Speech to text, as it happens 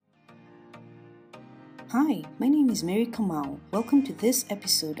Hi, my name is Mary Kamau. Welcome to this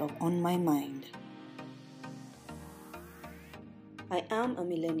episode of On My Mind. I am a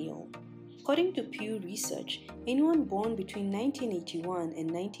millennial. According to Pew Research, anyone born between 1981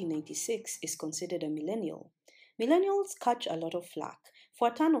 and 1996 is considered a millennial. Millennials catch a lot of flack for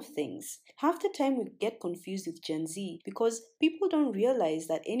a ton of things. Half the time we get confused with Gen Z because people don't realize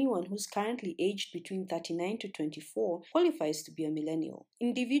that anyone who's currently aged between 39 to 24 qualifies to be a millennial.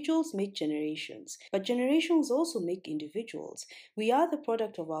 Individuals make generations, but generations also make individuals. We are the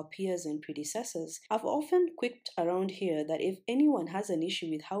product of our peers and predecessors. I've often quipped around here that if anyone has an issue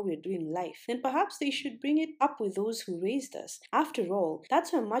with how we're doing life, then perhaps they should bring it up with those who raised us. After all,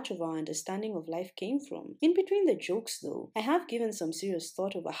 that's where much of our understanding of life came from. In between the jokes though, I have given some serious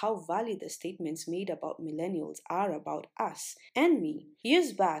thought over how valid the statements made about millennials are about us and me.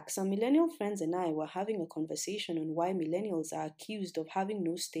 Years back, some millennial friends and I were having a conversation on why millennials are accused of having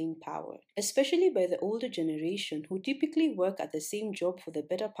no staying power, especially by the older generation who typically work at the same job for the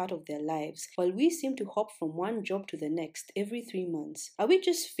better part of their lives, while we seem to hop from one job to the next every 3 months. Are we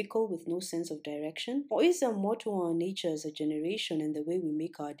just fickle with no sense of direction? Or is there more to our nature as a generation and the way we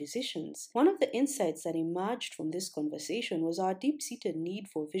make our decisions? One of the insights that emerged from this conversation was our deep-seated need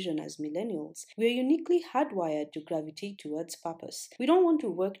for vision as millennials. We are uniquely hardwired to gravitate towards purpose. We don't want to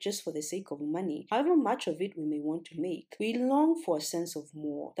work just for the sake of money, however much of it we may want to make. We long for a sense of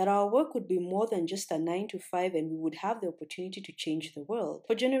more, that our work would be more than just a 9 to 5 and we would have the opportunity to change the world.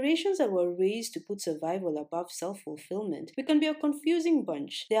 For generations that were raised to put survival above self-fulfillment, we can be a confusing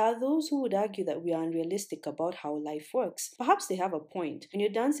bunch. There are those who would argue that we are unrealistic about how life works. Perhaps they have a point. When you're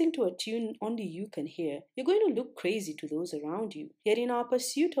dancing to a tune only you can hear, you're going to look crazy to those around you. Yet in our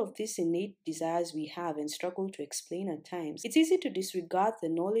pursuit of these innate desires we have and struggle to explain at times, it's easy to disregard the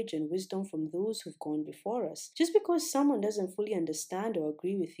knowledge and wisdom from those who've gone before us. Just because someone doesn't fully understand or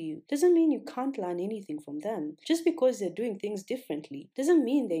agree with you doesn't mean you can't learn anything from them. Just because they're doing things differently doesn't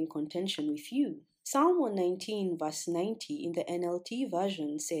mean they're in contention with you. Psalm 119 verse 90 in the NLT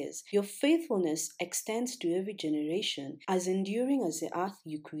version says, "Your faithfulness extends to every generation, as enduring as the earth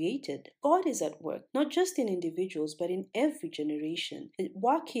you created." God is at work, not just in individuals, but in every generation. The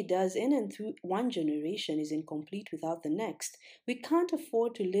work He does in and through one generation is incomplete without the next. We can't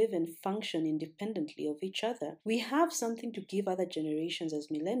afford to live and function independently of each other. We have something to give other generations as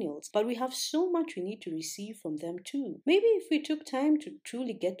millennials, but we have so much we need to receive from them too. Maybe if we took time to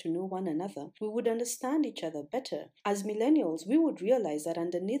truly get to know one another, we would understand each other better. As millennials, we would realize that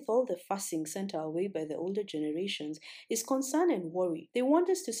underneath all the fussing sent our way by the older generations is concern and worry. They want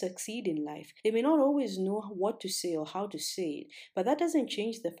us to succeed in life. They may not always know what to say or how to say it, but that doesn't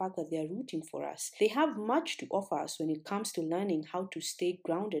change the fact that they are rooting for us. They have much to offer us when it comes to learning how to stay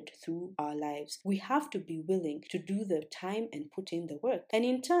grounded through our lives. We have to be willing to do the time and put in the work. And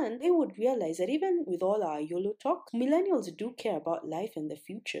in turn, they would realize that even with all our YOLO talk, millennials do care about life and the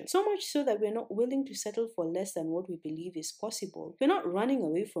future. So much so that we're not willing to settle for less than what we believe is possible. We're not running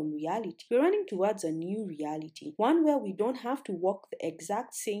away from reality. We're running towards a new reality, one where we don't have to walk the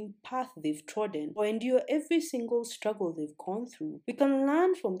exact same path they've trodden or endure every single struggle they've gone through. We can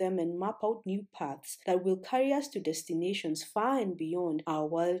learn from them and map out new paths that will carry us to destinations far and beyond our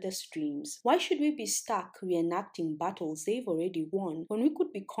wildest dreams. Why should we be stuck reenacting battles they've already won when we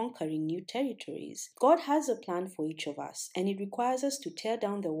could be conquering new territories? God has a plan for each of us, and it requires us to tear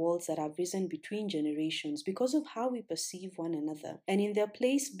down the walls that have risen between generations because of how we perceive one another, and in their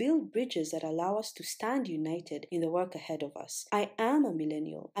place build bridges that allow us to stand united in the work ahead of us. I am a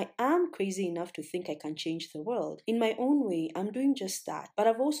millennial. I am crazy enough to think I can change the world. In my own way, I'm doing just that, but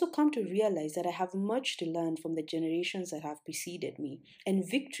I've also come to realize that I have much to learn from the generations that have preceded me, and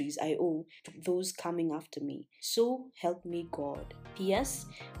victories I owe to those coming after me. So help me God. P.S.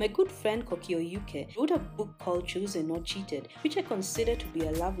 My good friend Koki Oyuke wrote a book called Chosen Not Cheated, which I consider to be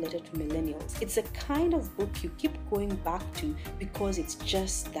a love letter to millennials. It's a kind of book you keep going back to because it's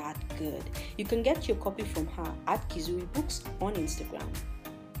just that good. You can get your copy from her at Kizuri Books on Instagram.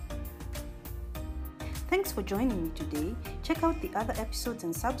 Thanks for joining me today. Check out the other episodes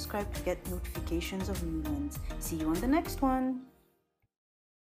and subscribe to get notifications of new ones. See you on the next one.